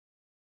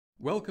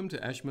Welcome to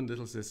Eschmann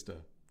Little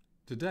Sister.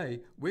 Today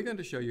we're going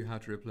to show you how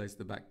to replace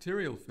the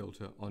bacterial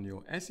filter on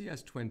your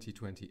SES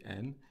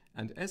 2020N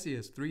and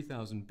SES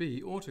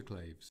 3000B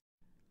autoclaves.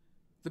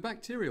 The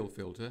bacterial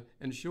filter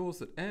ensures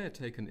that air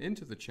taken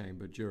into the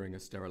chamber during a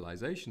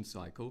sterilization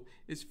cycle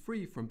is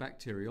free from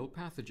bacterial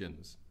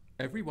pathogens.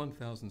 Every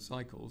 1000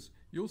 cycles,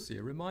 you'll see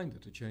a reminder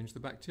to change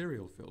the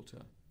bacterial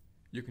filter.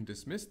 You can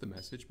dismiss the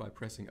message by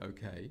pressing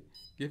OK,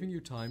 giving you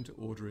time to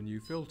order a new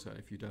filter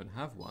if you don't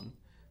have one,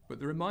 but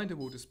the reminder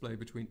will display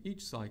between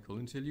each cycle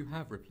until you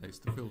have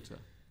replaced the filter.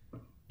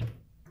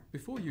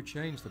 Before you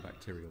change the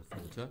bacterial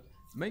filter,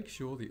 make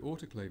sure the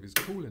autoclave is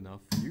cool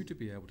enough for you to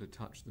be able to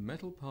touch the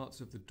metal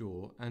parts of the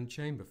door and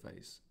chamber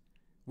face.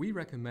 We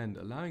recommend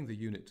allowing the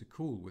unit to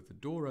cool with the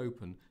door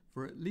open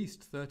for at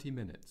least 30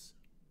 minutes.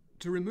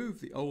 To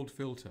remove the old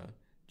filter,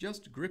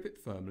 just grip it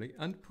firmly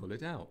and pull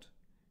it out.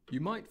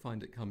 You might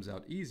find it comes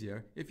out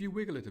easier if you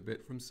wiggle it a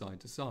bit from side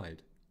to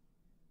side.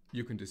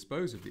 You can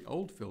dispose of the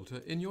old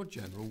filter in your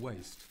general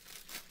waste.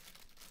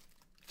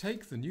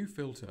 Take the new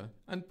filter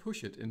and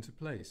push it into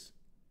place.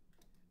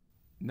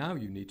 Now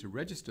you need to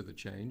register the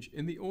change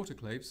in the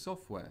autoclave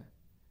software.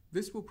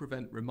 This will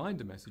prevent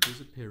reminder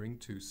messages appearing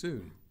too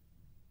soon.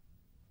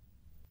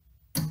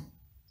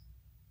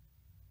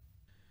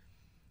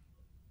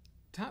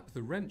 Tap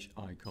the wrench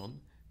icon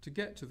to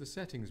get to the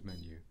settings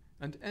menu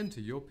and enter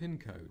your PIN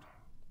code.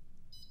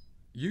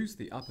 Use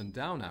the up and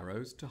down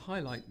arrows to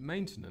highlight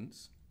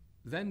maintenance,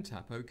 then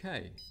tap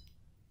OK.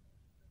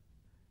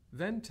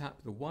 Then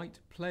tap the white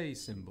play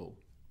symbol.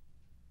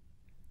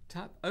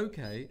 Tap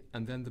OK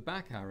and then the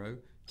back arrow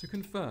to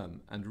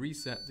confirm and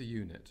reset the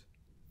unit.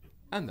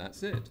 And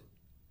that's it.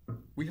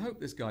 We hope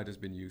this guide has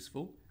been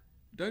useful.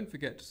 Don't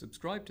forget to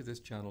subscribe to this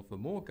channel for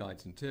more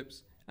guides and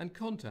tips, and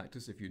contact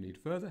us if you need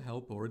further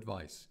help or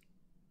advice.